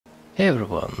Hey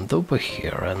everyone, Dupa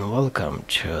here and welcome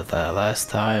to The Last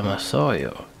Time I Saw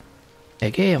You, a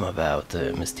game about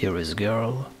a mysterious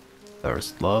girl,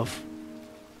 first love,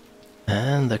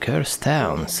 and a cursed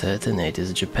town set in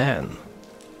 80s Japan.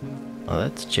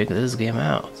 Let's check this game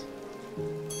out.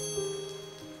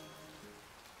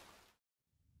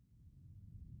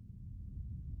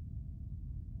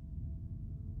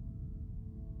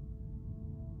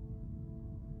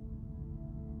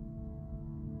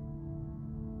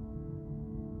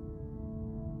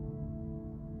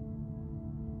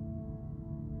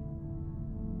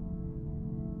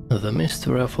 The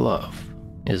mystery of love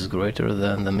is greater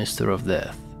than the mystery of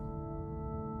death.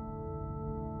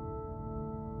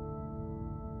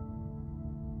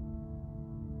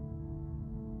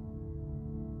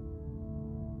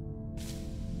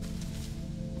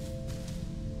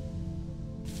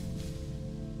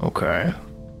 Okay.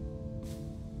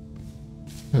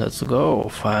 Let's go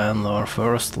find our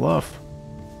first love.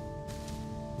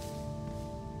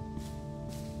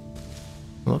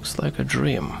 Looks like a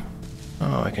dream.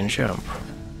 Oh, I can jump.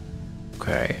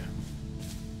 Okay.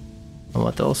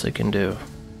 What else I can do?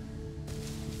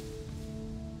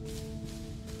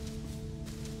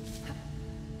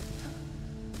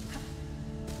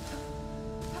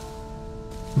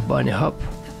 Bunny hop.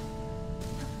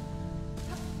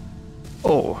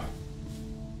 Oh.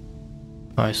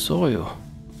 I saw you.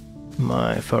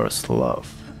 My first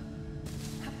love.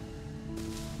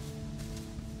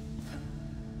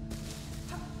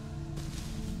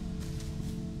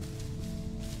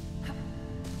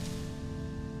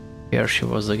 Here she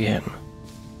was again.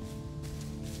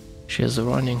 She's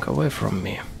running away from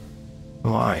me.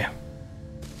 Why?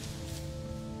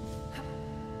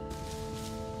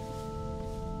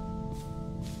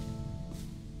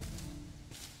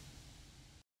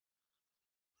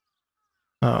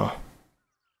 Oh,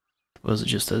 it was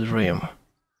just a dream.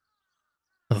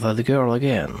 That girl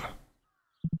again.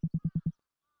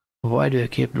 Why do you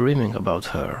keep dreaming about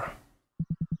her?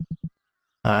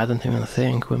 I don't even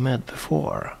think we met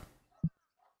before.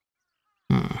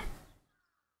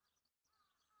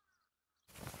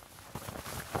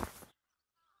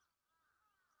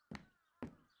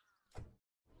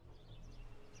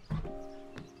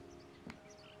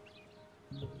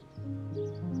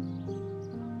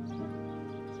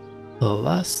 The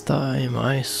last time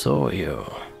I saw you.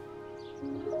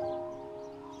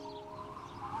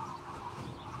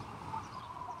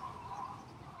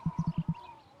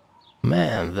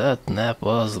 Man, that nap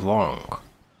was long.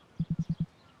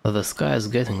 The sky is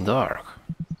getting dark.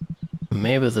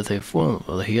 Maybe the typhoon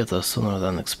will hit us sooner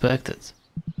than expected.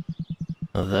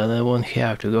 Then I won't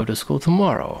have to go to school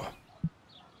tomorrow.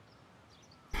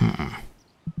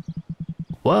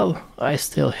 Well, I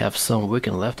still have some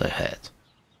weekend left ahead.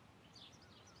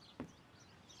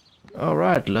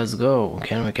 Alright, let's go.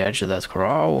 Can we catch that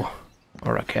crow?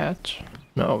 Or a cat?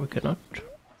 No, we cannot.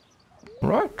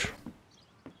 Right.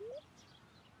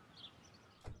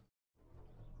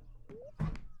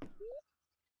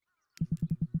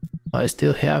 I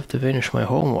still have to finish my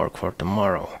homework for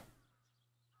tomorrow.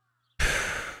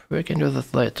 We can do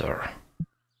that later.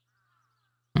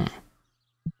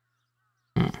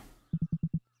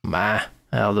 Bah,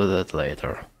 I'll do that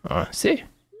later. See?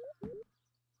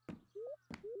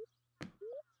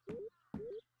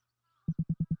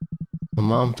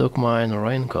 Mom took my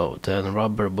raincoat and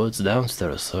rubber boots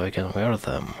downstairs so I can wear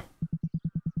them.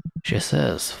 She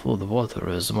says flood water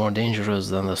is more dangerous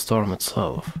than the storm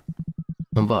itself.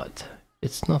 But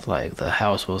it's not like the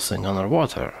house will sink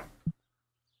underwater.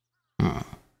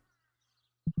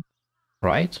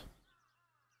 Right?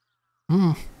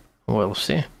 We'll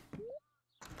see.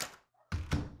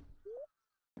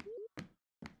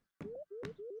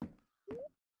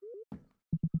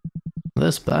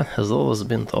 This plant has always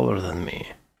been taller than me.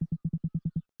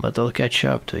 But I'll catch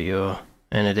up to you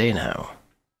any day now.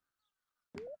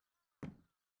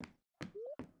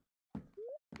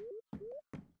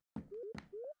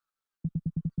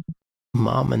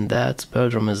 Mom and Dad's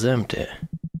bedroom is empty.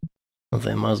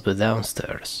 They must be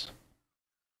downstairs.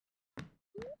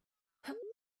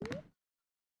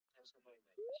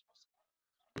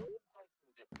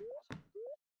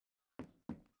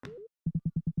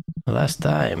 Last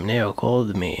time Neo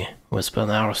called me, we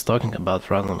spent hours talking about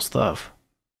random stuff.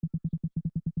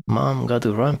 Mom got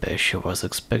grumpy, she was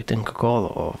expecting a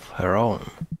call of her own.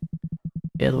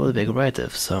 It would be great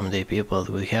if someday people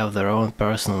would have their own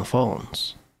personal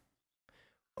phones.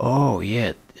 Oh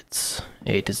yeah, it's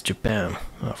 80's Japan,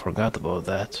 I forgot about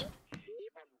that.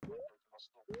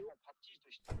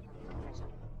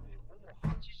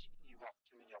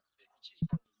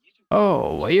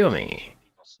 Oh, Wyoming.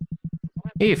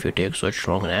 If you take such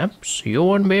long naps, you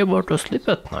won't be able to sleep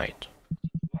at night.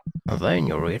 Then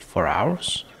you read for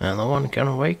hours, and no one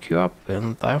can wake you up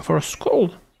in time for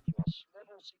school.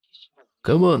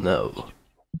 Come on now.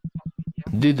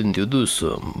 Didn't you do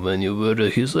some when you were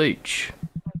his age?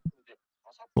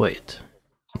 Wait,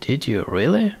 did you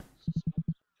really?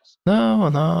 No,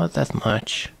 not that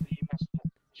much.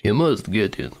 You must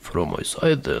get in from my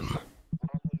side then.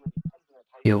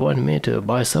 You want me to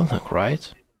buy something,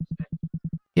 right?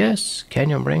 Yes, can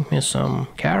you bring me some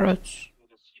carrots?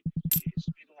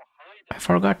 I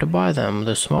forgot to buy them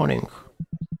this morning.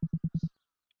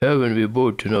 Haven't we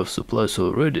bought enough supplies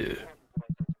already?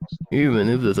 Even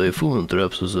if the typhoon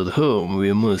traps us at home,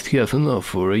 we must have enough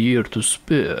for a year to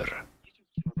spare.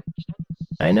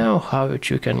 I know how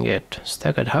you can get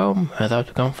stuck at home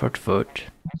without comfort food.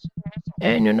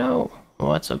 And you know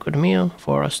what's a good meal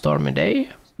for a stormy day?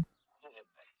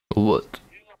 What?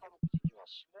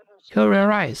 Curry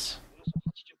rice.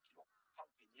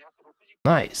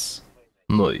 Nice.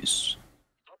 Nice.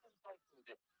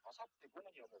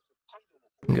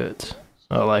 Good.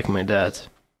 I like my dad.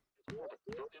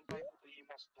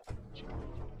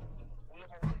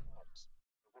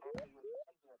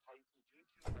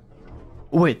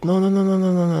 Wait, no, no, no, no, no,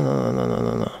 no, no, no, no, no,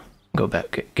 no, no. Go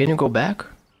back. Can you go back?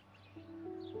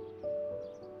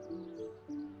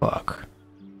 Fuck.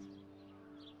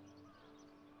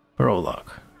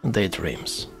 Prologue.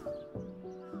 Daydreams.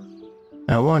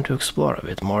 I want to explore a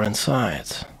bit more inside,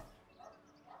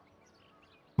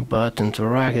 but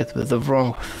interacted with the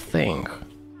wrong thing.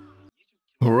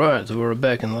 Right, we're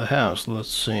back in the house.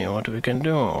 Let's see what we can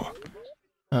do.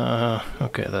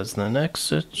 Okay, that's the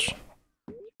exit.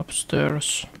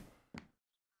 Upstairs.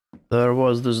 There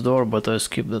was this door, but I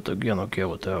skipped it again. Okay,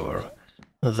 whatever.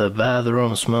 The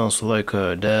bathroom smells like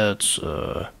a dad's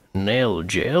nail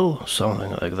jail?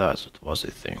 Something like that, it was, I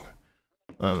think.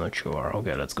 I'm not sure.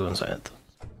 Okay, let's go inside.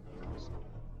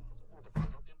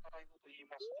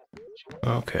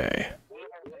 Okay.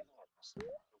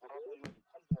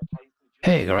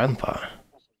 Hey, Grandpa.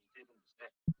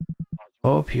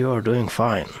 Hope you are doing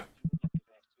fine.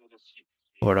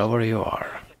 Wherever you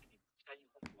are.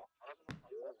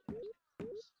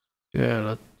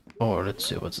 Yeah, let's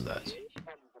see what's that.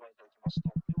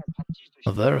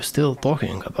 They're still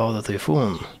talking about the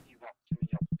typhoon.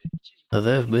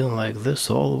 They've been like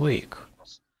this all week.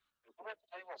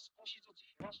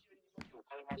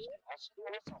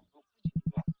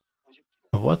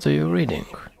 What are you reading?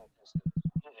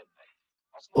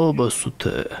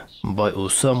 Obasute by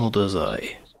Osamu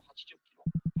Dazai.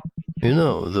 You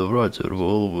know, the writer who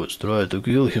always tried to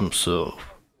kill himself.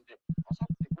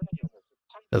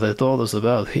 They told us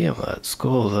about him at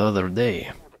school the other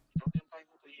day.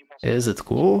 Is it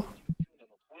cool?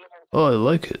 I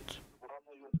like it.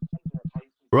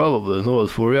 Probably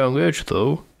not for young age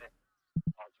though.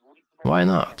 Why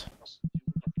not?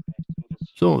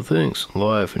 Some things in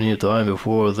life need time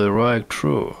before they ride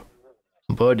true.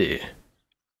 Buddy.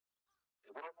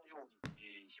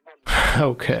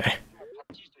 Okay.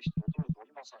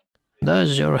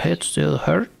 Does your head still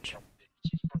hurt?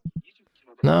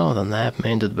 No, the nap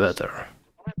made it better.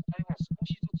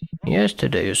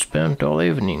 Yesterday you spent all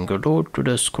evening glued to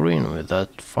the screen with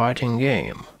that fighting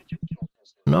game.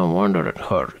 No wonder it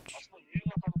hurts.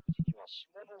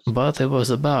 But it was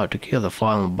about to kill the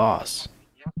final boss.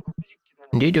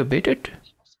 Did you beat it?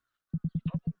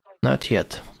 Not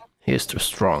yet. He's too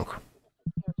strong.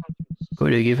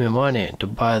 Could you give me money to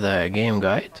buy the game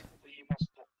guide?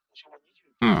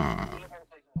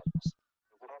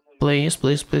 Please,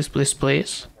 please, please, please,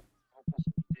 please.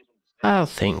 I'll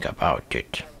think about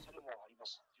it.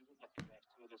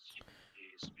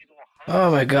 Oh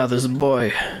my god, this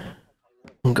boy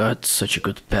got such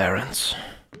good parents.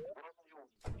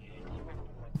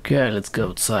 Okay, let's go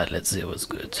outside, let's see what's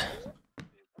good.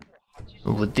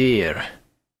 Oh dear.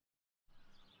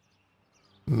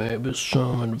 Maybe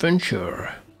some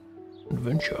adventure.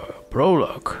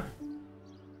 Prologue.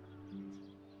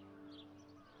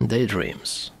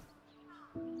 Daydreams.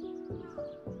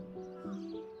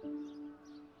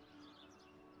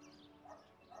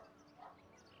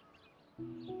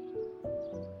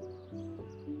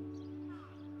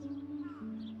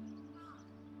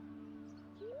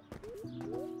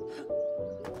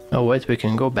 Oh wait, we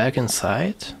can go back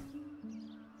inside?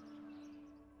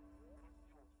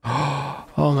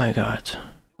 Oh my god.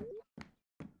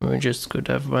 We just could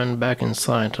have went back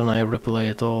inside and I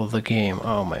replayed all the game.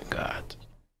 Oh my god.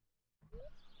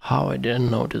 How I didn't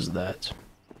notice that.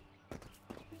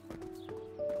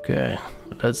 Okay,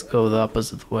 let's go the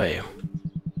opposite way.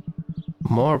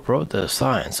 More protest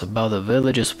signs about the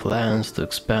village's plans to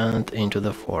expand into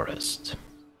the forest.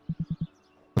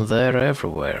 They're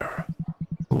everywhere.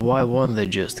 Why won't they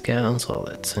just cancel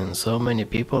it since so many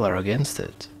people are against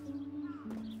it?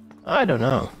 I don't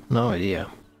know, no idea.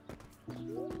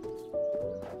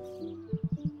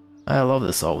 I love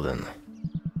this Odin.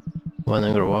 When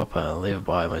I grow up and live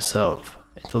by myself,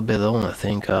 it'll be the only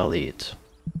thing I'll eat.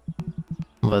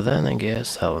 But then I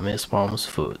guess I'll miss mom's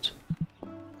food.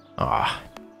 Ah,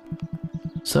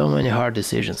 so many hard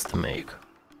decisions to make.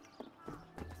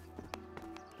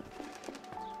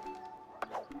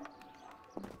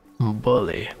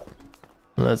 Bully.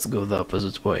 Let's go the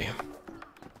opposite way.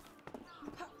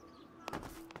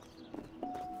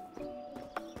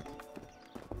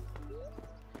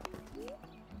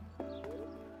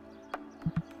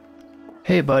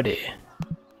 Hey buddy.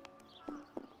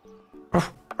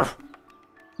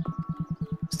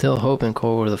 Still hoping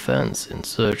over the fence in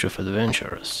search of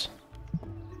adventures.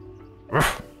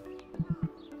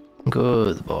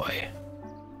 Good boy.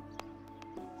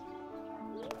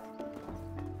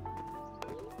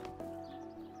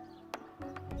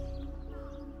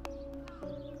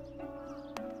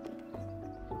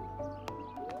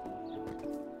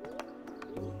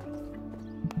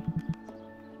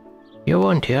 You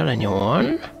won't tell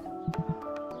anyone?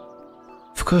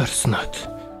 Of course not.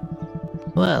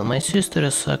 Well, my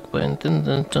sister's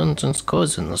acquaintance's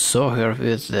cousin saw her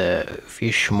with the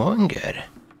fishmonger.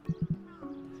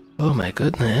 Oh my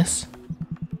goodness.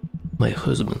 My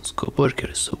husband's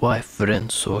co-worker's wife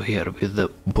friend saw her with the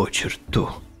butcher too.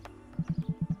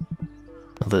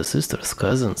 The sister's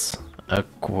cousins?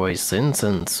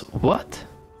 Acquaintances? What?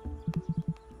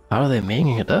 Are they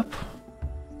making it up?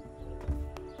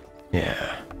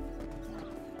 Yeah.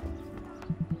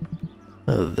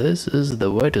 This is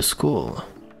the way to school.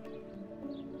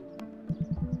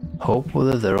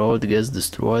 Hopefully the road gets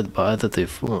destroyed by the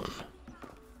typhoon.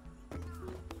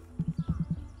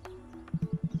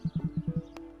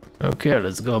 Okay,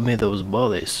 let's go meet those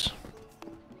bullies.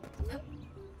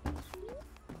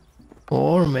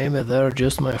 Or maybe they're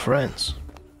just my friends.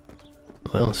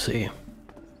 We'll see.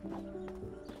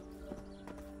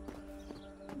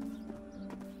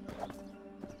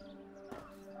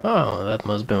 Oh, that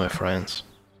must be my friends.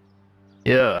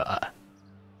 Yeah.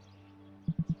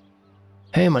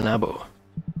 Hey Manabu.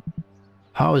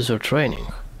 How is your training?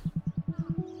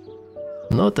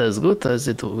 Not as good as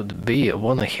it would be.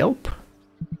 Wanna help?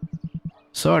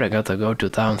 Sorry, gotta go to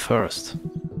town first.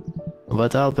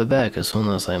 But I'll be back as soon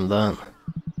as I'm done.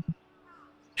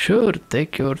 Sure,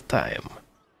 take your time.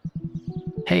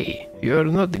 Hey, you're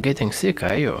not getting sick,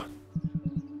 are you?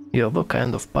 You look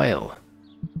kind of pale.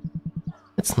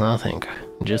 It's nothing,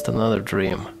 just another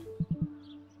dream.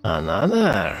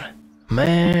 Another?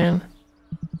 Man.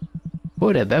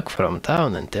 Hurry back from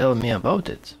town and tell me about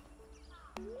it.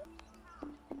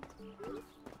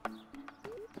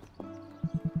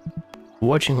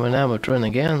 Watching Manabu train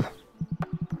again?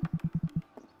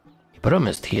 He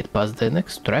promised he'd pass the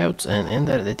next tryouts and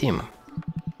enter the team.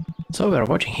 So we're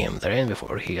watching him train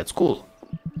before he gets school.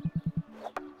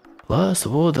 Plus,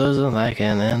 who doesn't like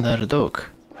an underdog?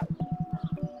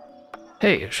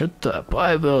 Hey, shut up,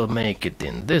 I will make it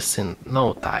in this in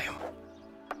no time.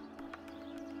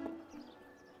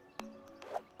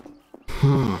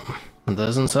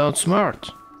 Doesn't sound smart.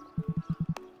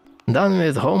 Done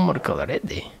with homework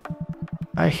already?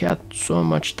 I had so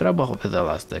much trouble with the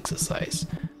last exercise.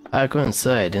 I couldn't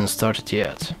say I didn't start it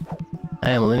yet.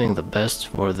 I am leaving the best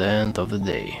for the end of the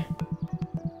day.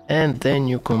 And then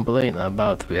you complain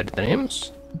about weird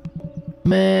dreams?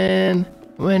 Man,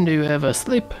 when do you ever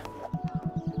sleep?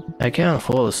 I can't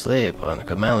fall asleep on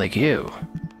command like you.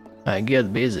 I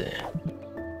get busy.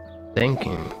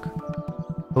 Thinking.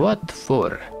 What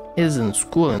for? Isn't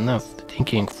school enough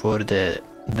thinking for the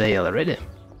day already?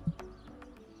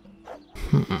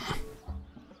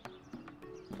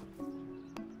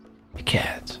 A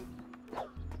cat.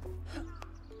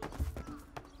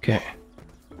 Okay.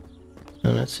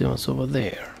 Now let's see what's over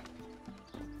there.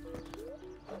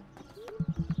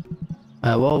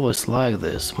 I've always liked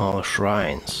these small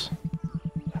shrines.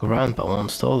 Grandpa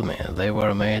once told me they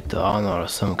were made to honor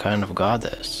some kind of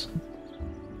goddess.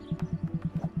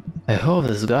 I hope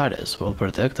this goddess will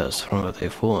protect us from the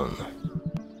typhoon.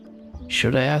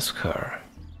 Should I ask her?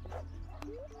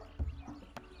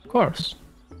 Of course.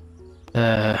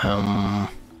 Hi,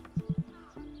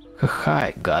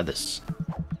 goddess.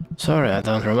 Sorry, I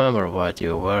don't remember what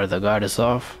you were the goddess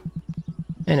of.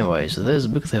 Anyways, this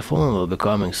big typhoon will be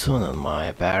coming soon and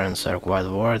my parents are quite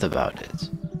worried about it.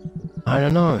 I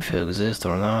don't know if you exist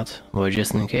or not, but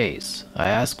just in case, I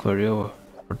ask for your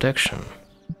protection.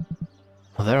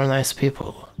 They're nice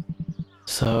people.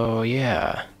 So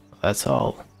yeah, that's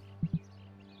all.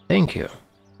 Thank you.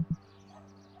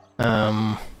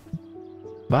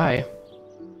 Bye.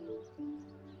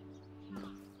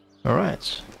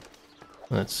 Alright.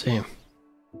 Let's see.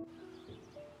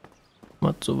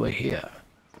 What's over here?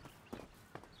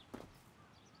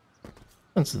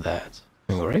 What's that?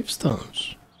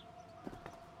 Gravestones.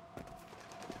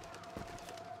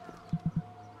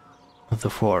 The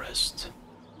forest.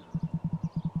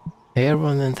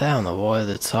 Everyone in town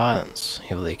avoided silence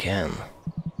if they can.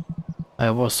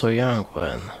 I was so young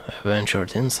when I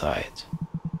ventured inside.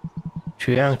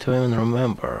 Too young to even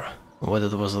remember what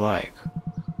it was like.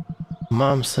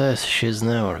 Mom says she's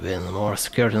never been more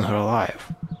scared in her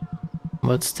life.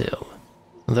 But still,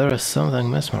 there is something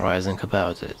mesmerizing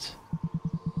about it.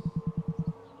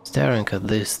 Staring at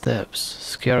these steps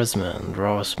scares me and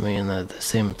draws me in at the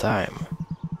same time,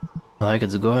 like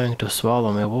it's going to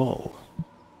swallow me whole.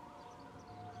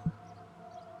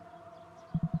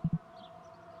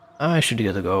 I should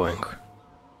get going.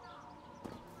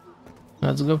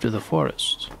 Let's go to the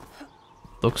forest.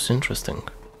 Looks interesting.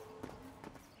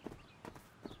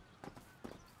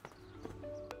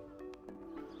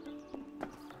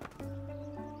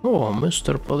 Oh,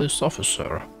 Mr. Police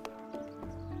Officer.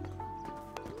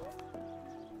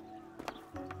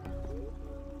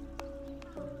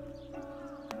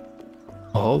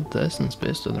 Hold this and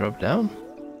space to drop down?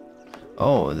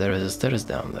 Oh, there is a stairs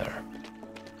down there.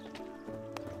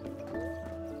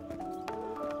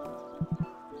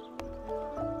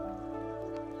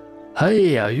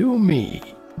 Hey, Ayumi!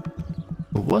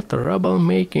 What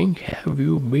troublemaking have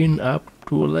you been up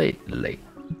to lately?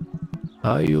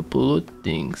 Are you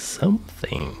plotting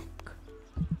something?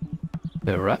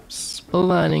 Perhaps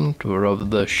planning to rob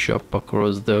the shop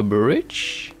across the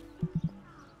bridge?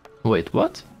 Wait,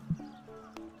 what?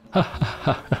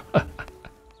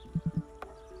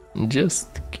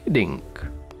 Just kidding.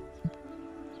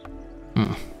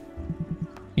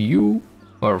 You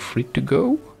are free to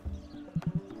go?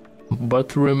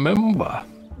 But remember,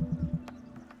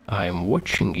 I'm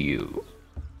watching you.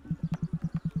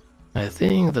 I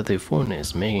think that the phone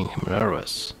is making him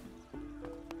nervous.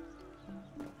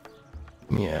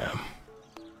 Yeah.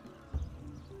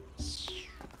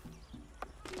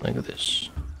 Like this.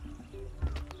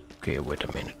 Okay, wait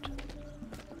a minute.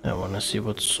 I wanna see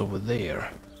what's over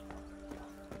there.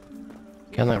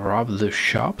 Can I rob the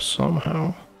shop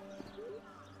somehow?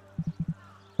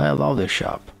 I love the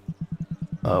shop.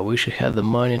 I wish I had the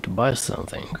money to buy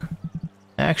something.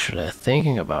 Actually,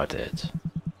 thinking about it,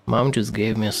 Mom just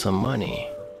gave me some money.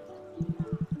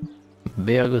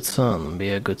 Be a good son, be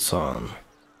a good son.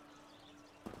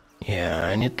 Yeah,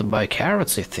 I need to buy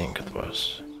carrots, I think it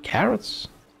was. Carrots?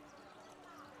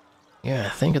 Yeah, I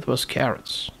think it was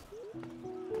carrots.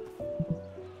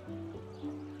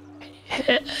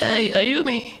 Hey,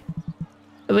 Ayumi,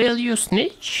 will you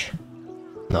snitch?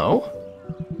 No.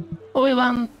 We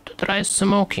want to try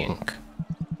smoking,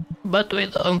 but we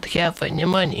don't have any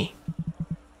money.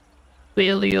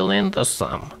 Will you lend us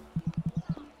some?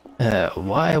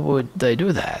 Why would they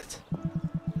do that?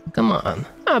 Come on,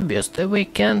 obviously we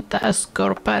can't ask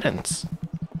our parents.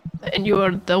 And you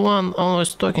are the one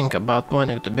always talking about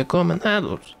wanting to become an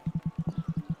adult.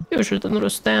 You should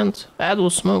understand,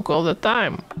 adults smoke all the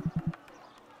time.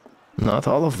 Not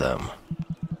all of them.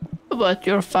 But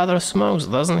your father smokes,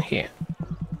 doesn't he?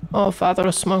 All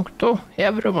fathers smoke too,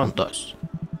 everyone does.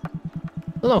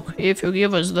 Look, if you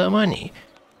give us the money,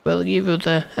 we'll give you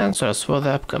the answers for the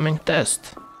upcoming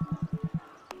test.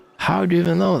 How do you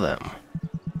even know them?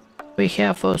 We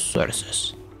have those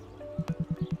sources.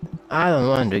 I don't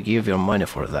want to give your money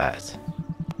for that.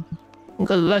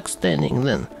 Good luck standing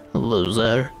then,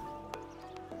 loser.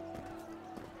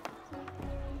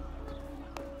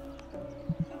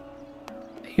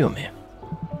 Yumi,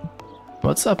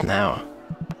 what's up now?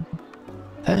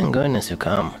 Thank goodness you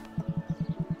come.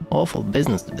 Awful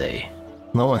business today.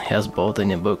 No one has bought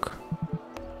any book.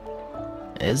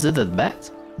 Is it that bad?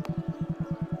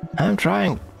 I'm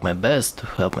trying my best to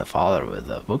help my father with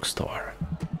the bookstore,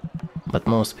 but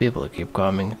most people keep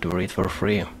coming to read for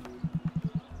free.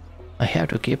 I have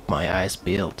to keep my eyes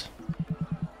peeled.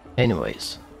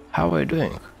 Anyways, how are you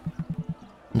doing?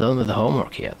 Done with the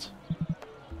homework yet?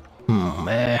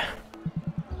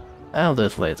 I'll do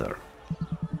it later.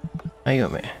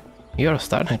 Ayumi, you're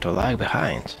starting to lag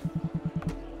behind.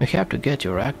 You have to get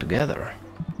your act together.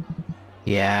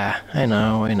 Yeah, I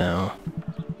know.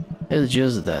 It's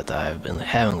just that I've been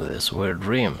having these weird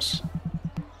dreams.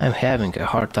 I'm having a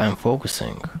hard time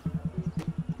focusing.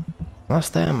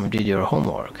 Last time you did your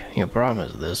homework, you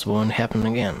promised this won't happen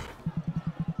again.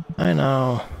 I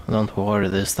know, don't worry,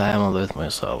 this time I'll do it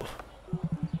myself.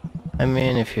 I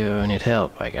mean, if you need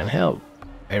help, I can help.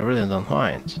 I really don't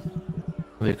mind.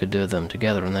 We could do them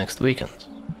together next weekend.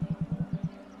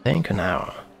 Thank you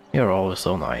now. You're always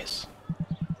so nice.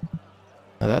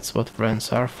 That's what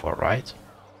friends are for, right?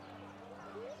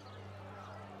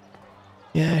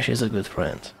 Yeah, she's a good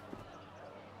friend.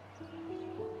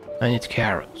 I need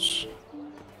carrots.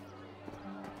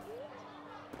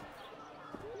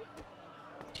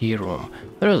 Tea room.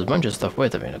 There's a bunch of stuff.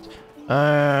 Wait a minute.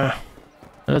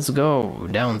 Let's go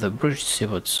down the bridge, see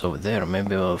what's over there.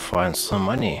 Maybe we'll find some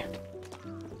money.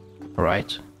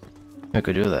 Right? We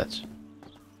could do that.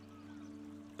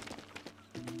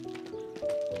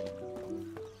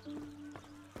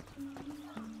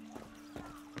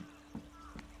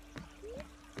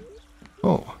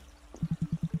 Oh.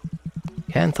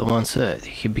 Kanto once said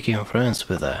he became friends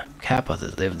with a kappa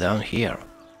that lived down here.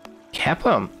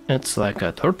 Kappa? It's like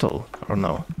a turtle, or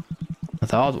no?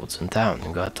 The adults in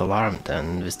town got alarmed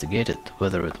and investigated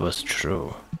whether it was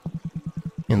true.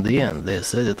 In the end, they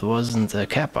said it wasn't a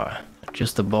kappa,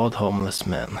 just a bald homeless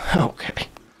man. Okay.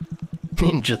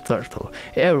 Ninja Turtle.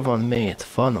 Everyone made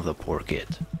fun of the poor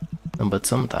kid. But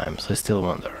sometimes I still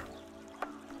wonder.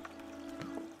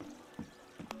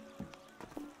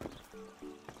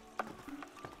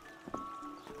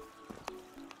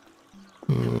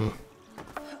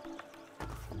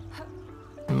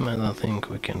 I don't think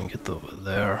we can get over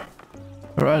there.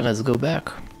 Alright, let's go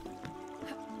back.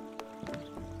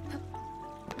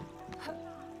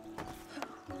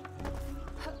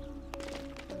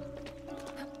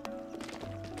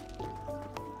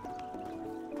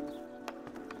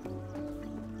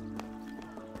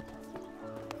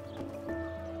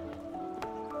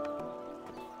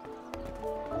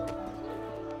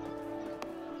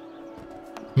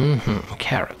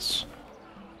 Carrots.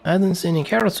 I didn't see any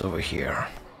carrots over here.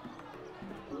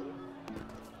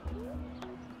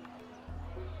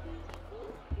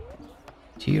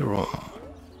 Tea room.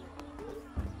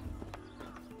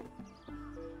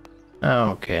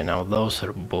 Okay, now those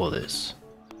are bullies.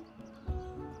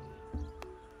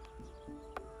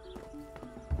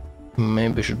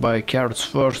 Maybe I should buy carrots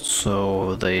first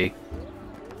so they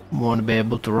won't be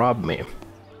able to rob me.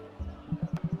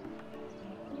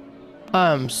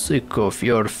 I'm sick of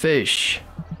your fish.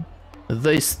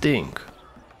 They stink.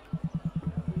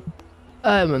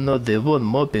 I'm not the one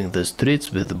mopping the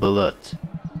streets with blood.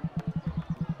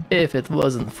 If it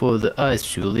wasn't for the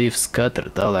ice you leave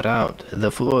scattered all around,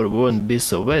 the floor wouldn't be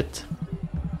so wet.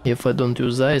 If I don't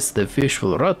use ice, the fish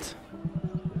will rot.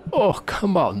 Oh,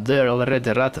 come on, they're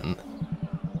already rotten.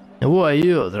 Why are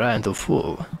you trying to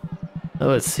fool?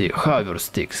 Let's see how your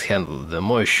sticks handle the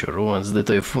moisture once the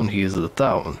typhoon hits the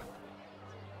town.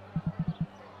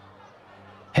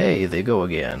 Hey, they go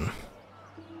again.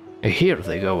 Here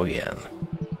they go again.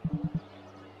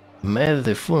 May the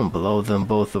typhoon blow them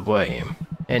both away.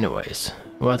 Anyways,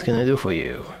 what can I do for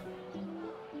you?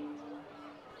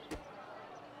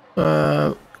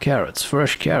 Carrots,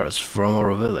 fresh carrots from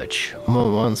our village.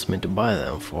 Mom wants me to buy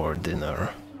them for dinner.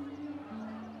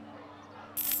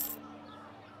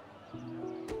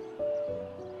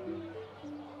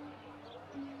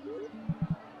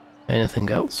 Anything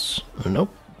else?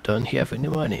 Nope, don't have any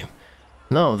money.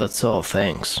 No, that's all,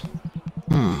 thanks.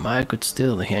 I could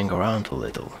still hang around a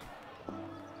little.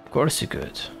 Of course you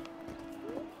could.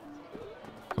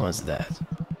 What's that?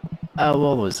 I've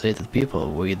always hated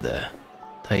people with the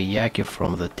taiyaki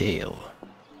from the tail.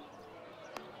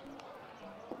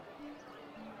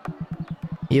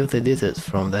 If they did it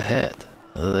from the head,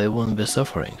 they wouldn't be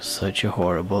suffering such a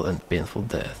horrible and painful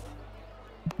death.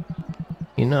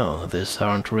 You know, these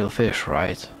aren't real fish,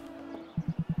 right?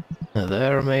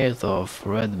 They're made of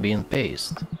red bean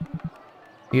paste.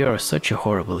 You're such a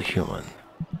horrible human.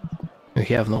 You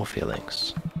have no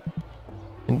feelings.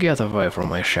 Get away from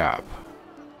my shop.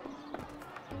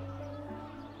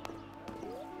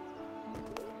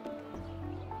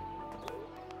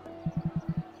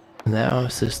 Now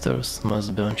sisters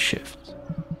must be on shift.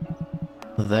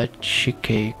 That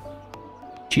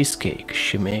cheesecake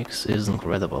she makes is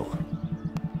incredible.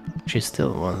 She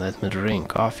still won't let me drink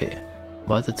coffee,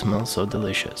 but it smells so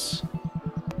delicious.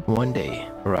 One day,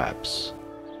 perhaps,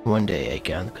 one day I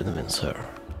can convince her.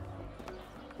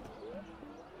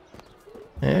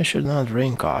 I should not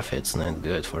drink coffee, it's not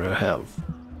good for your health.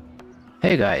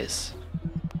 Hey guys.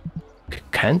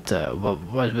 Kenta,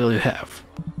 what will you have?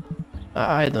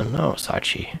 I don't know,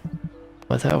 Sachi.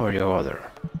 Whatever you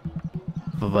order.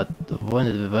 But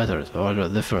wouldn't it be better to order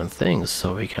different things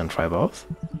so we can try both?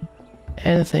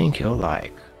 Anything you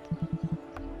like.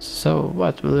 So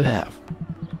what will you have?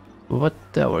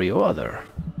 Whatever you order.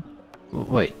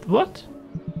 Wait, what?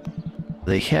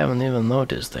 They haven't even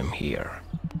noticed I'm here.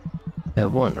 I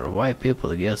wonder why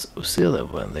people get so silly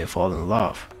when they fall in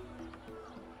love.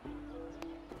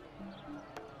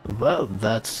 Well,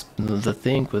 that's the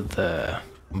thing with the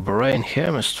brain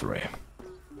chemistry.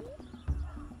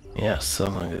 Yeah,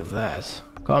 something like that.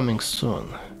 Coming soon.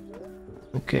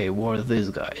 Okay, what are these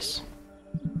guys?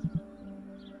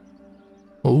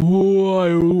 What are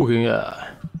you looking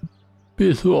at?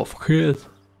 Piece of kid.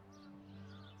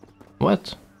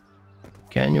 What?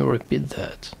 Can you repeat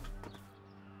that?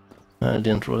 I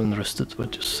didn't really understand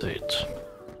what you said.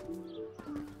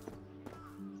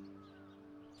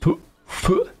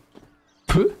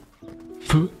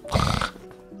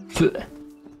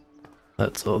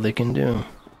 That's all they can do.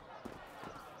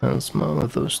 And smell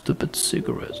those stupid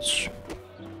cigarettes.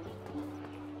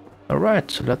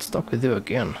 Alright, let's talk with you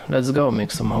again. Let's go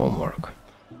make some homework.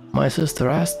 My sister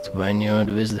asked when you'd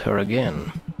visit her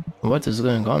again. What is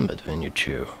going on between you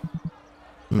two?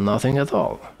 Nothing at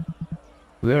all.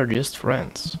 We're just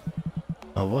friends.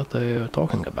 What are you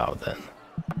talking about then?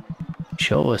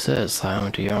 She always says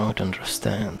I'm too young to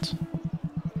understand.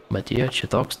 But yet she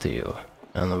talks to you,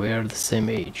 and we're the same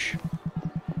age.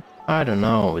 I don't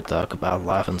know, we talk about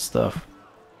life and stuff.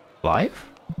 Life?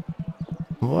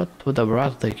 What would a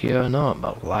brat like you know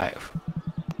about life?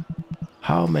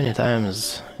 How many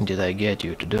times did I get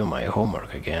you to do my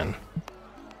homework again?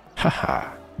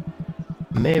 Haha.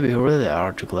 Maybe you really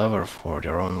are too clever for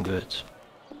your own good.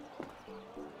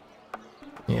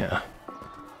 Yeah.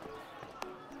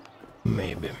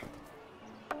 Maybe.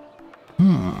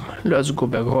 Let's go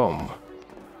back home.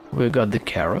 We got the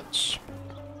carrots.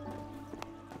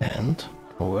 And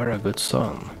we're a good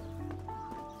son.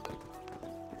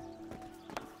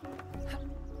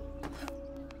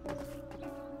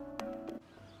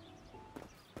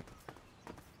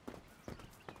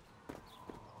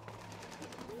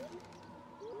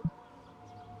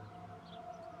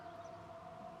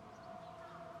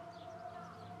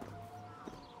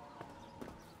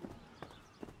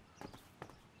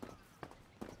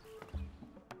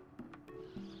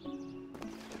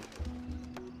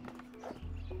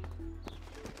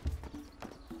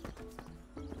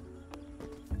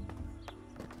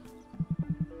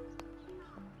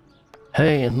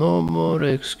 Hey, no more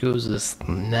excuses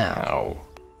now.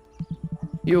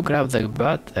 You grab the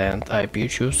bat and I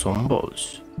pitch you some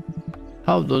balls.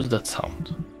 How does that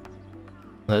sound?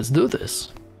 Let's do this.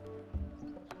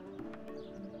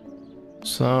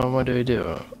 So what do we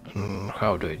do?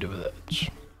 How do I do that?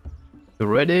 You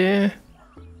ready?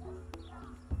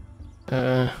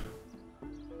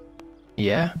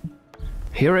 Yeah?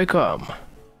 Here I come.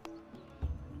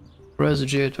 Press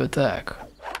J to attack.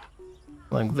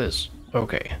 Like this.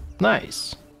 Okay,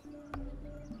 nice.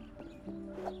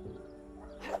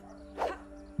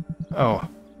 Oh,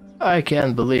 I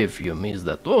can't believe you missed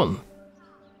that one.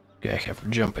 Okay, I have to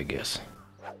jump, I guess.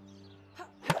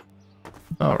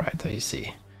 Alright, I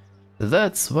see.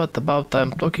 That's what about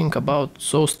I'm talking about,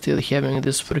 so still having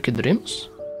these freaky dreams?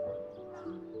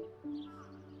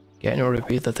 Can you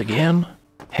repeat that again?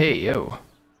 Hey, yo.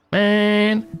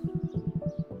 Man!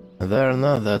 They're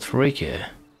not that freaky.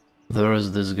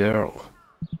 There's this girl.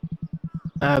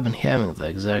 I've been having the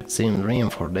exact same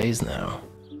dream for days now.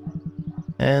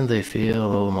 And they feel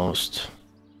almost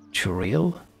too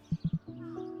real.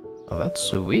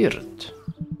 That's weird.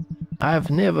 I've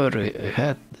never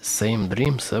had the same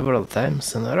dream several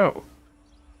times in a row.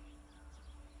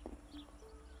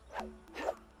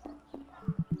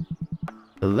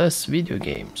 Less video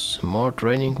games, more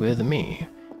training with me.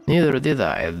 Neither did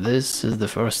I, this is the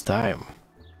first time.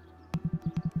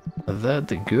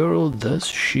 That girl, does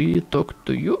she talk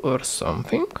to you or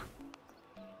something?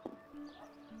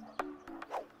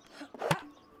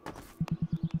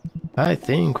 I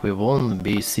think we won't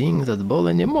be seeing that ball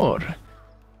anymore.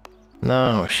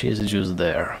 No, she's just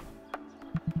there.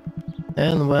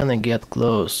 And when I get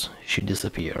close, she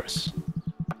disappears.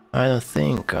 I don't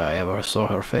think I ever saw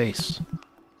her face.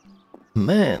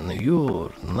 Man,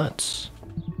 you're nuts.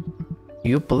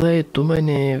 You play too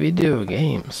many video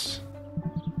games.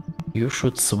 You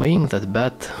should swing that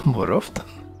bat more often.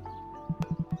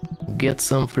 Get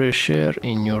some fresh air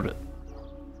in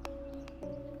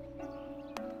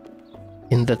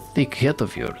that thick head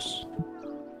of yours.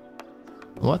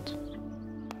 What?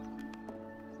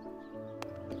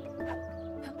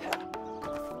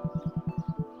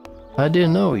 I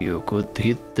didn't know you could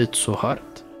hit it so hard.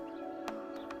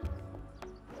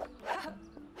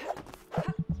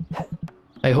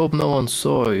 I hope no one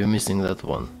saw you missing that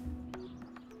one.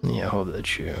 Yeah, I hope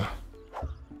that you...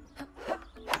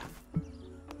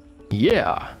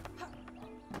 Yeah!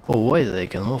 Oh wait, they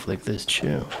can move like this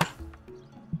too.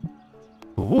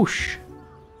 Whoosh!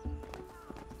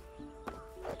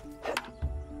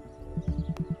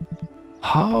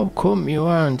 How come you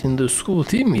aren't in the school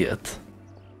team yet?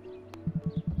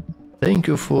 Thank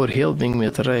you for helping me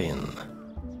train.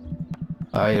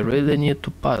 I really need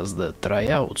to pass the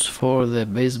tryouts for the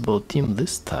baseball team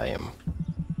this time.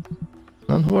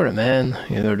 Don't worry, man,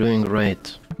 you're doing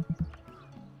great.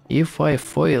 If I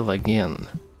fail again...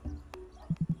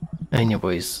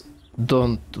 Anyways,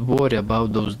 don't worry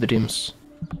about those dreams.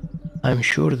 I'm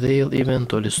sure they'll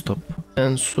eventually stop,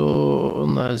 and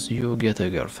soon as you get a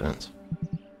girlfriend.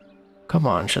 Come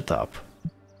on, shut up.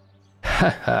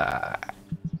 Haha.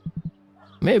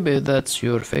 Maybe that's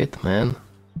your fate, man.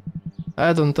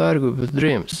 I don't argue with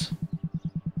dreams.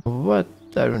 What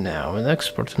are you now, an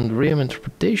expert in dream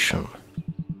interpretation?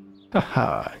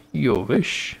 Haha, you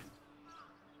wish.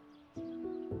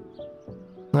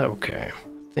 Okay,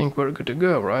 think we're good to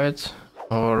go, right?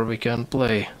 Or we can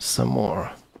play some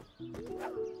more.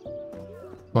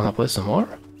 Wanna play some more?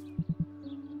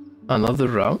 Another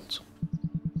round?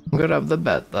 Grab the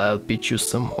bat, I'll pitch you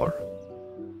some more.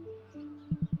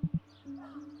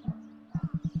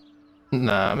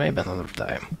 Nah, maybe another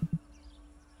time.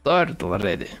 Start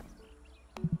already.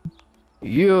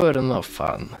 You're enough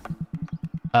fun.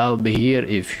 I'll be here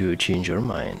if you change your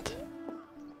mind.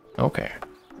 Okay.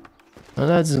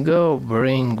 Let's go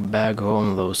bring back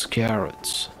home those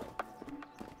carrots.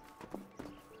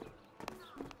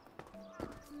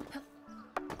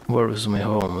 Where is my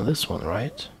home? This one,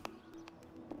 right?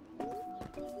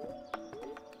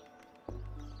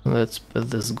 Let's put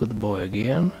this good boy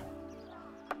again.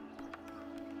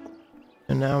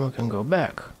 And now we can go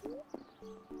back.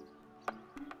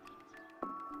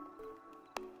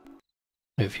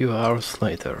 A few hours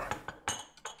later.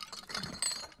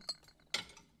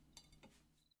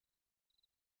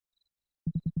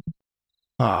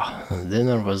 Ah,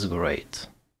 dinner was great.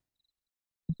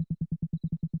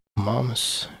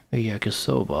 Mom's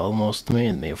yakisoba almost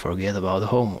made me forget about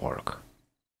homework.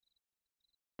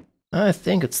 I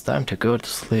think it's time to go to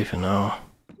sleep, you know.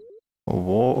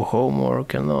 Homework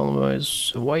can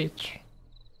always wait.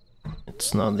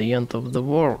 It's not the end of the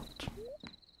world.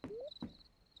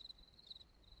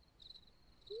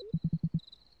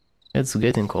 It's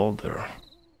getting colder.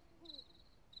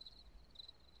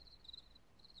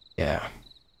 Yeah.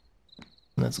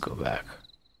 Let's go back.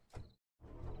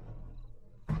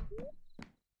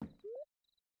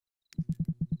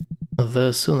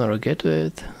 The sooner I get to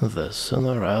it, the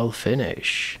sooner I'll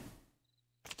finish.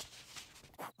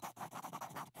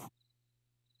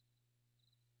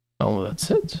 Oh, that's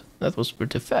it? That was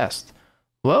pretty fast.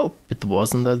 Well, it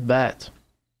wasn't that bad.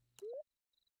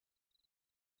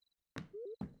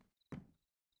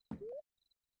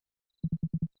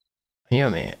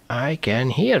 Yumi, I can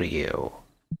hear you.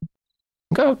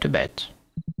 Go to bed.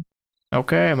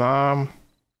 Okay, Mom.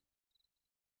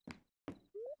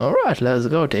 Alright, let's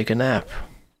go take a nap.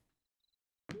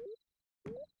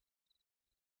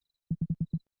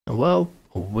 Well,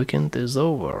 weekend is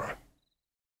over.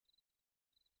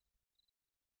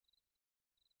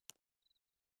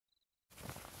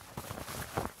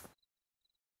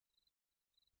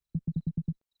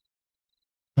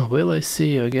 Will I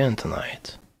see you again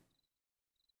tonight?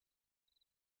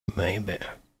 Maybe.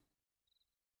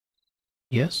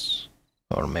 Yes,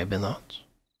 or maybe not.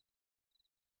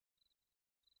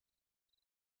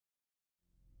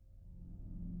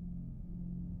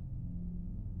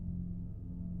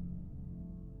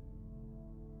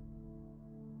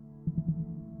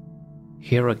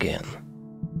 Here again.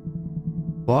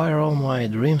 Why are all my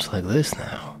dreams like this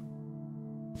now?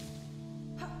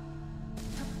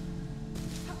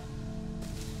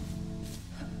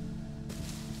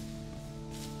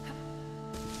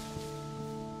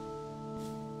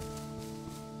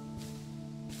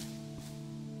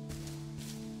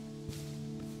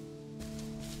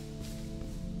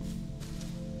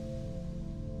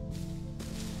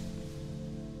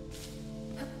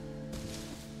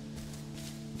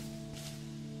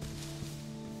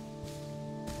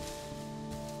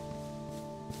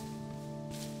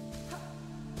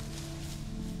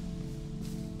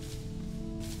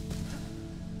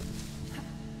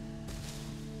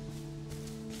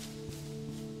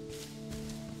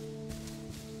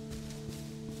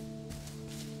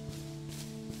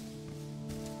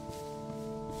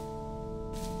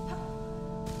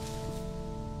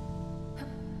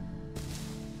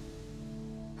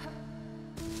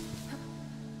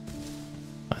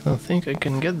 I don't think I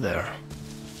can get there.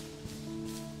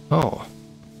 Oh.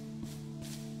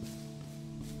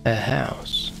 A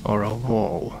house or a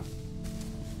wall.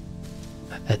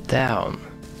 A town.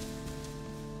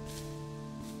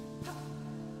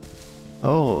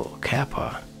 Oh,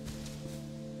 Kappa.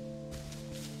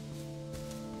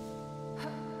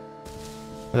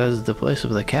 That's the place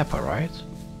of the Kappa, right?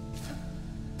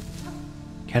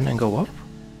 Can I go up?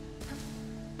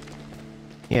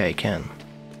 Yeah, I can.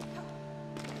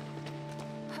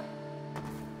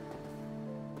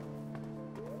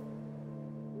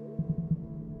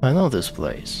 I know this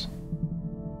place.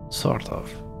 Sort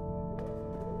of.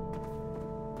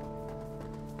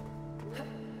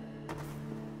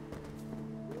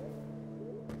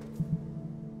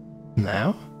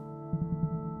 Now?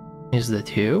 Is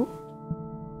that you?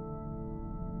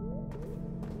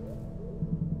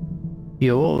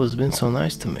 You've always been so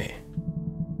nice to me.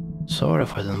 Sorry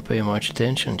if I didn't pay much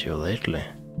attention to you lately.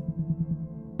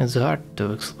 It's hard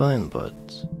to explain, but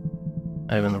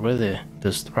I've been really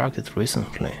distracted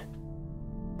recently.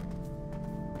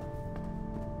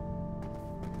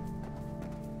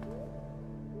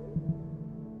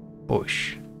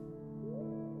 Push.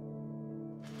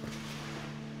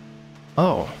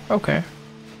 Oh, okay.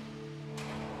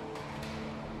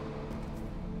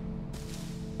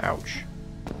 Ouch.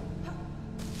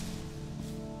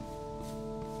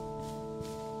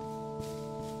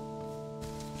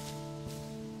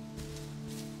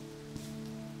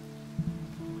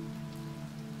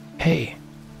 Hey.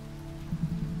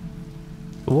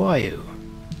 Who are you?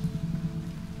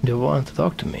 Do you want to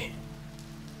talk to me?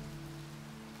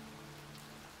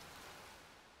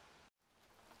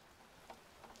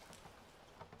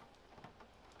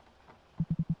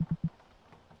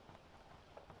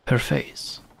 Her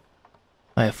face.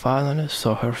 I finally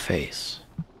saw her face.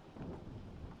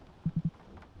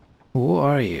 Who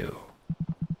are you?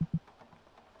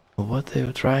 What are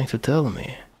you trying to tell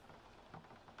me?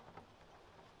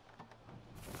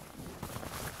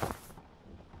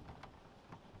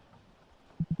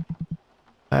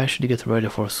 I should get ready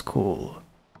for school.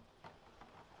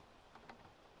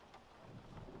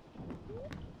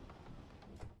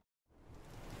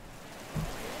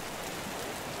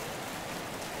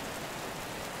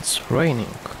 It's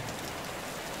raining.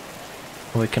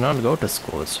 We cannot go to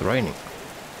school, it's raining.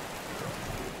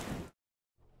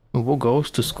 Who goes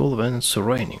to school when it's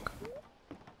raining?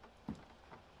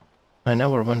 I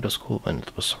never went to school when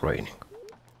it was raining.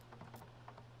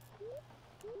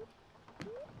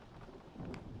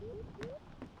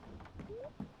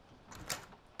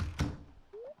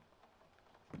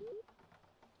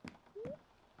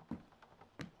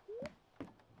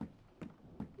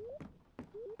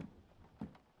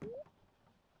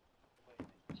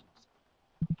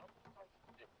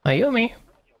 Ayumi?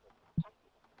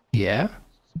 Yeah?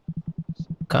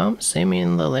 Come see me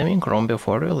in the living room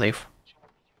before you leave.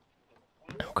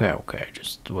 Okay,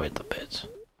 just wait a bit.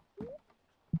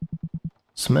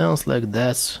 Smells like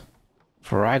that's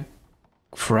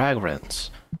fragrance.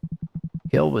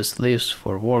 He always leaves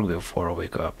for work before I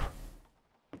wake up.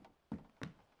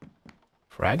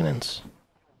 Fragrance?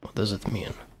 What does it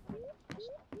mean?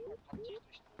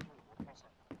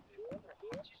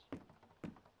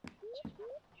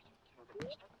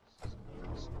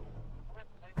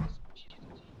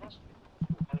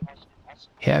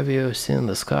 Have you seen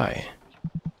the sky?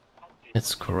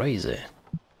 It's crazy.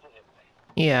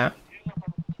 Yeah.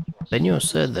 The news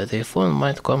said that a phone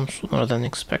might come sooner than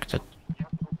expected,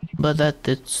 but that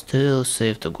it's still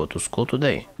safe to go to school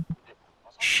today.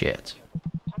 Shit.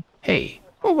 Hey,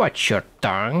 watch your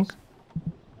tongue.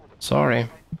 Sorry.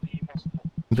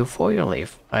 Before you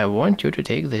leave, I want you to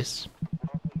take this.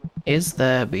 It's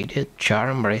the beaded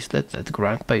charm bracelet that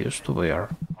Grandpa used to wear.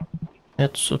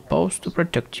 It's supposed to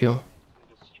protect you.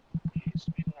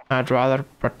 I'd rather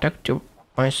protect you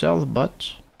myself,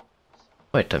 but...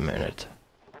 Wait a minute.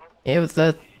 If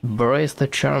that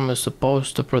bracelet charm is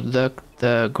supposed to protect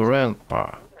the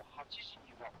Grandpa,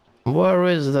 where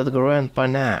is that Grandpa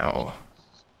now?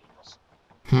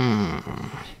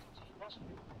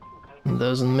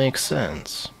 Doesn't make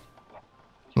sense.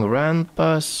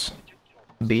 Grandpa's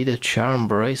beaded charm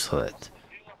bracelet.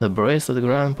 The bracelet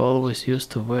Grandpa always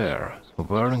used to wear.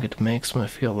 Wearing it makes me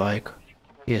feel like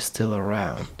he is still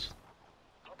around.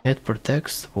 It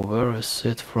protects the wearers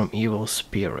it from evil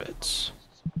spirits.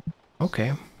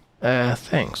 Okay.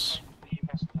 Thanks.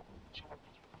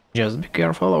 Just be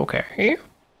careful, okay?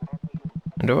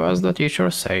 Do as the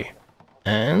teacher say.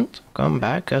 And come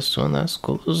back as soon as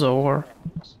school is over.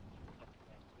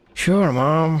 Sure,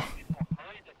 Mom.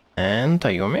 And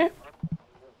Ayumi?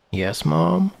 Yes,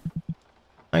 Mom.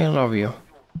 I love you.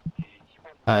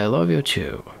 I love you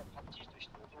too.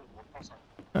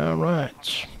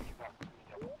 Alright.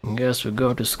 Guess we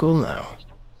go to school now.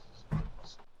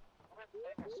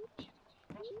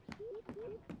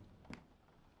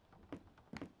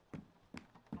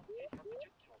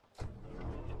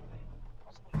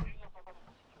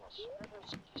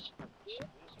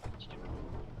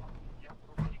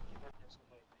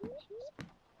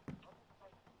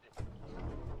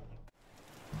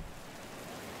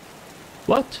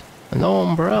 What? No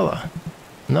umbrella?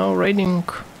 No raining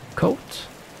coat?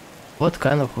 What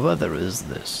kind of weather is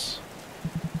this?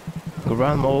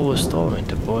 Grandma always told me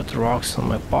to put rocks in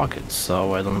my pockets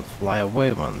so I don't fly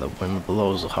away when the wind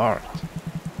blows hard.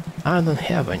 I don't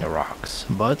have any rocks,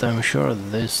 but I'm sure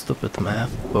these stupid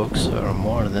math books are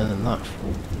more than enough.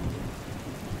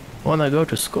 Wanna go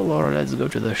to school or let's go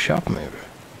to the shop maybe?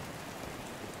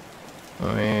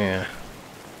 Oh yeah.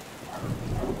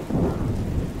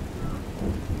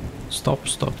 Stop,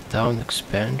 stop, down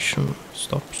expansion.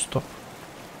 Stop, stop.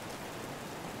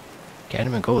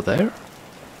 Can we go there?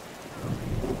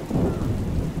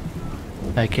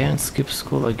 I can't skip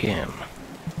school again.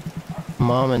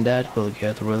 Mom and Dad will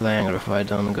get really angry if I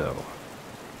don't go.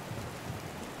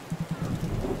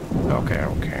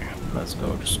 Okay, let's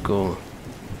go to school.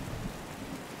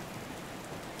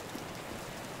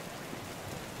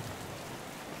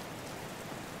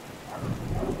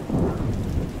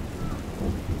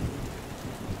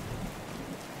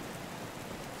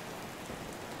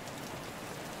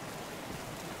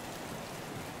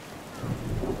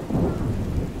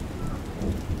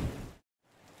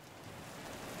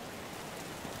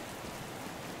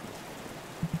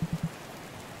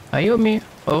 Ayumi,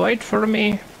 wait for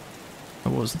me.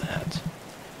 What was that?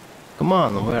 Come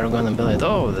on, we're gonna be late.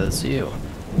 Oh, that's you.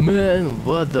 Man,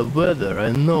 what the weather.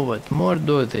 I know what more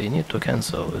do they need to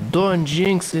cancel. Don't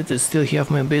jinx it, I still have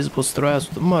my baseball straps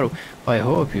tomorrow. I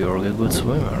hope you're a good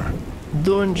swimmer.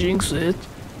 Don't jinx it.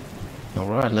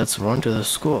 Alright, let's run to the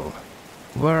school.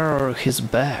 Where are his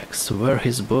bags? Where are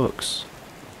his books?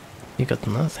 He got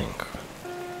nothing.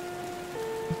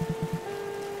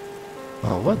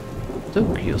 Well, what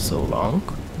took you so long?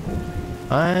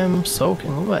 I'm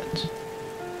soaking wet.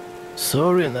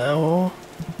 Sorry now.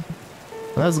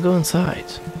 Let's go inside.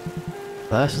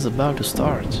 Class is about to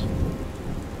start.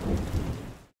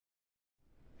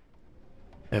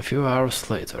 A few hours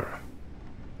later.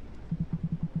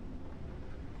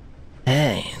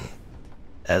 And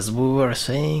as we were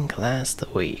saying last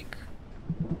week,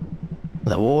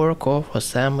 the work of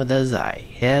Osamu Dazai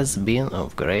has been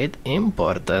of great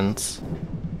importance.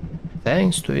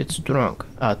 Thanks to its strong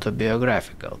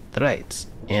autobiographical traits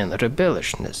and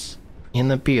rebellishness in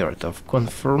a period of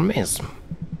conformism,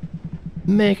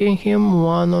 making him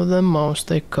one of the most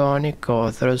iconic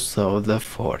authors of the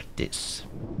 40s.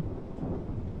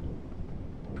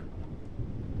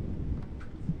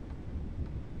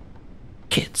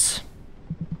 Kids,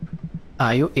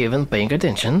 are you even paying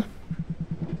attention?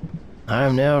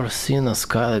 I've never seen a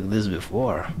sky like this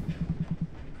before.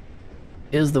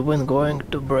 Is the wind going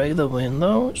to break the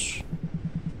windows?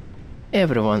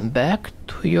 Everyone back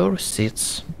to your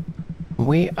seats.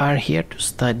 We are here to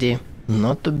study,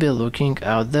 not to be looking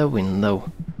out the window.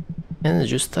 And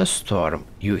it's just a storm.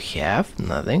 You have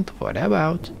nothing to worry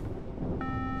about.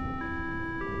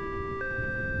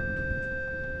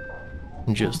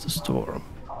 Just a storm.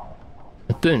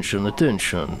 Attention,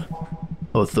 attention.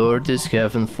 Authorities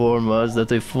have informed us that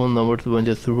typhoon number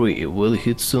 23 will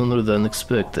hit sooner than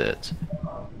expected.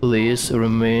 Please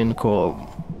remain calm.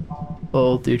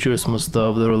 All teachers must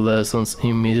stop their lessons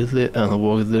immediately and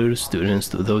walk their students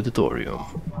to the auditorium.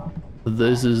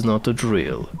 This is not a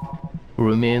drill.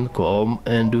 Remain calm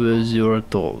and do as you are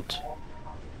told.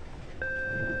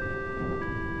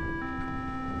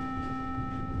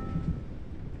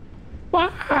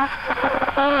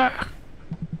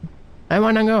 I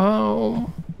wanna go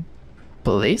home.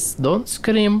 Please don't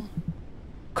scream.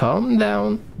 Calm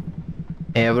down.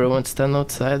 Everyone stand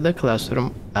outside the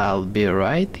classroom. I'll be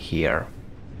right here.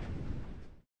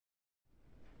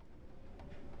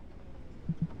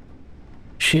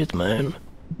 Shit, man.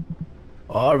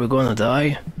 Are we gonna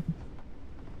die?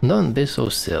 Don't be so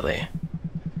silly.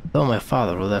 Though my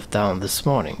father left town this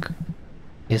morning.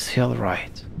 Is he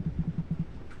alright?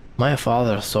 My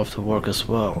father's off to work as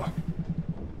well.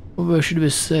 Where should we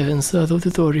stay inside the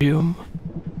auditorium?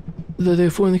 The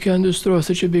typhoon can destroy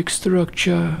such a big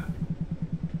structure.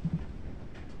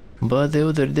 But the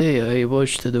other day I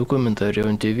watched a documentary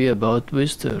on TV about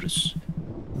twisters.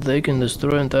 They can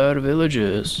destroy entire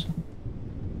villages.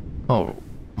 Oh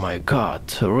my god,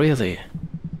 really?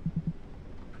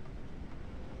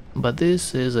 But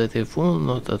this is a typhoon,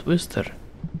 not a twister.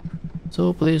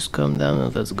 So please calm down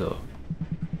and let's go.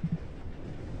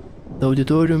 The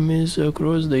auditorium is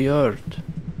across the yard.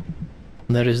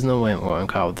 There is no way I'm going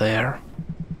out there.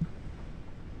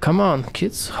 Come on,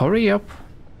 kids, hurry up.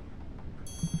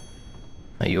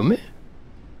 Ayumi?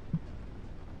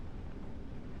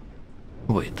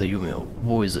 Wait, Ayumi,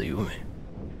 who is Ayumi?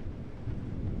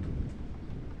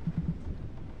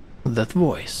 That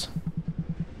voice.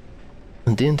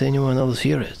 Didn't anyone else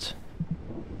hear it?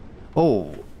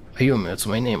 Oh, Ayumi, that's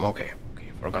my name. Okay,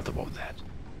 forgot about that.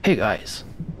 Hey guys,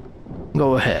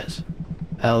 go ahead.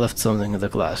 I left something in the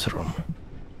classroom.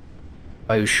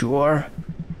 Are you sure?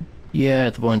 Yeah,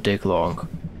 it won't take long.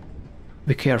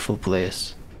 Be careful,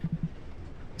 please.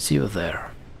 See you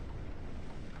there.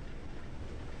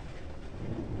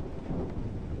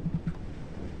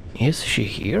 Is she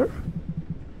here?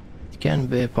 It can't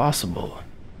be possible.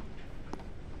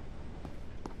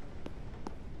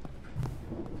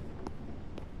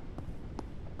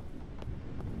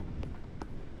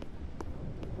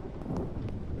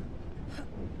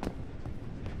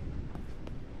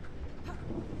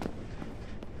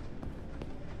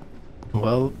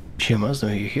 Well, she must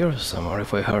be here somewhere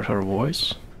if I heard her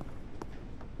voice.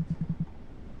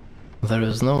 There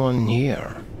is no one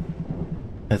here.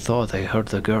 I thought I heard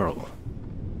the girl.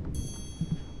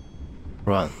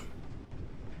 Run.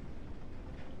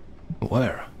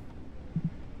 Where?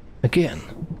 Again.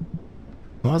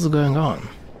 What's going on?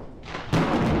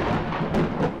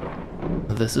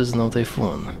 This is no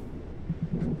typhoon.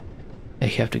 I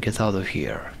have to get out of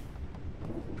here.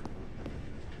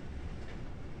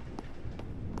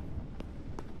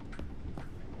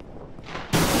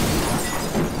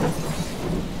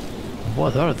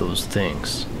 What are those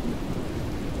things?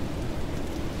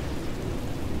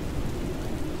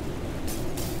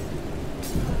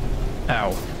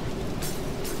 Ow.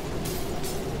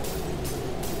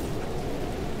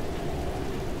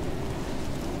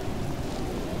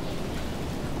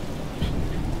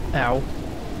 Ow.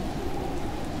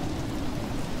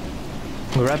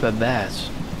 Grab a bat.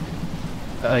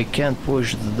 I can't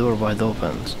push the door wide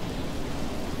open.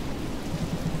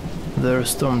 There's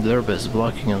storm derbies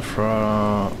blocking it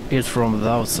from the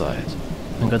outside.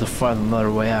 I gotta find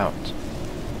another way out.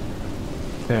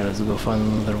 Okay, let's go find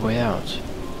another way out.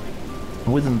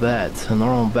 Wooden bat, a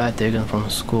normal bat taken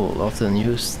from school, often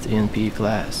used in PE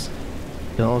class.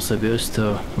 Can also be used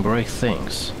to break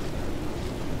things.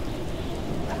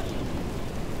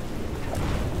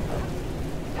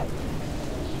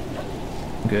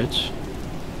 Good.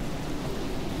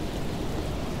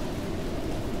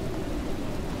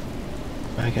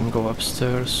 I can go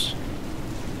upstairs.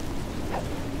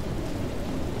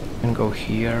 I can go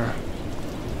here.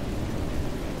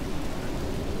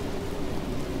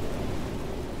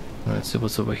 Let's see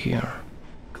what's over here.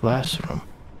 Classroom.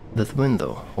 That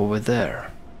window over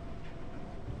there.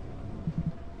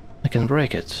 I can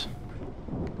break it.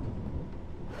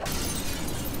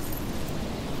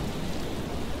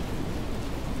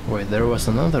 Wait, there was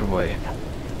another way.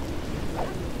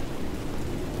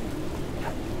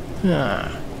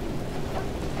 Ah.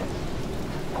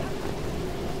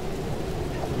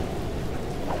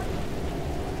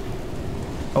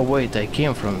 Oh wait, I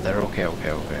came from there. Okay.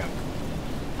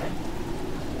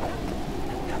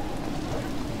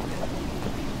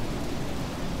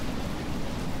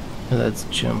 Let's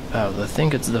jump out. I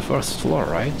think it's the first floor,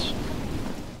 right?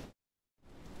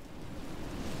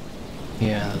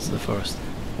 Yeah, that's the first.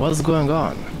 What's going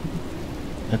on?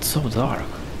 It's so dark.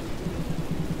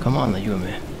 Come on,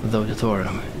 Ayumi. The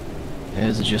auditorium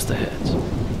is just ahead.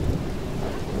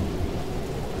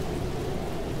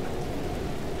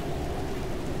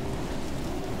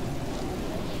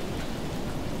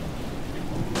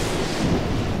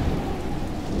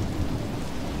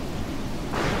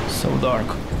 So dark.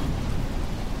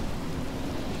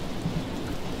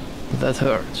 That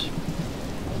hurt.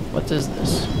 What is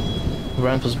this?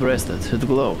 Grandpa's bracelet. It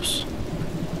glows.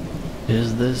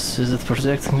 Is it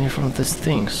protecting me from these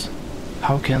things?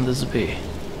 How can this be?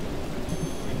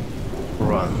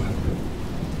 Run.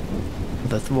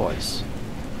 That voice.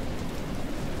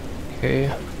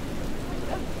 Okay.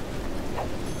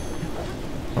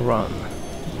 Run.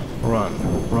 Run.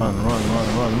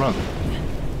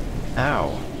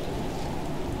 Ow.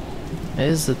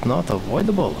 Is it not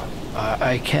avoidable?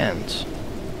 I can't.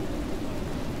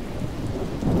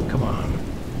 Come on.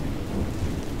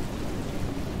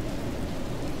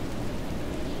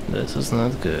 This is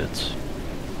not good.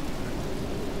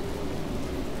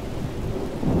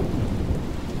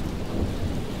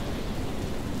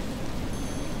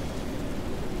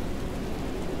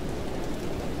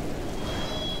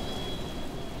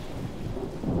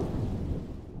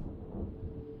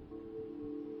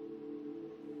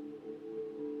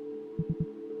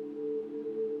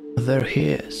 There he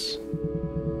is.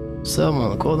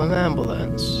 Someone called an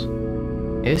ambulance.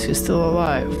 Is he still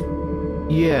alive?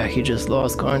 Yeah, he just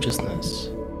lost consciousness.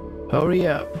 Hurry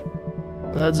up.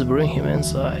 Let's bring him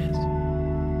inside.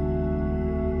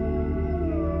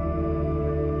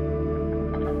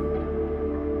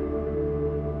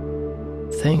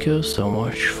 Thank you so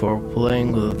much for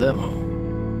playing the demo.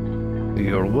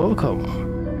 You're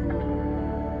welcome.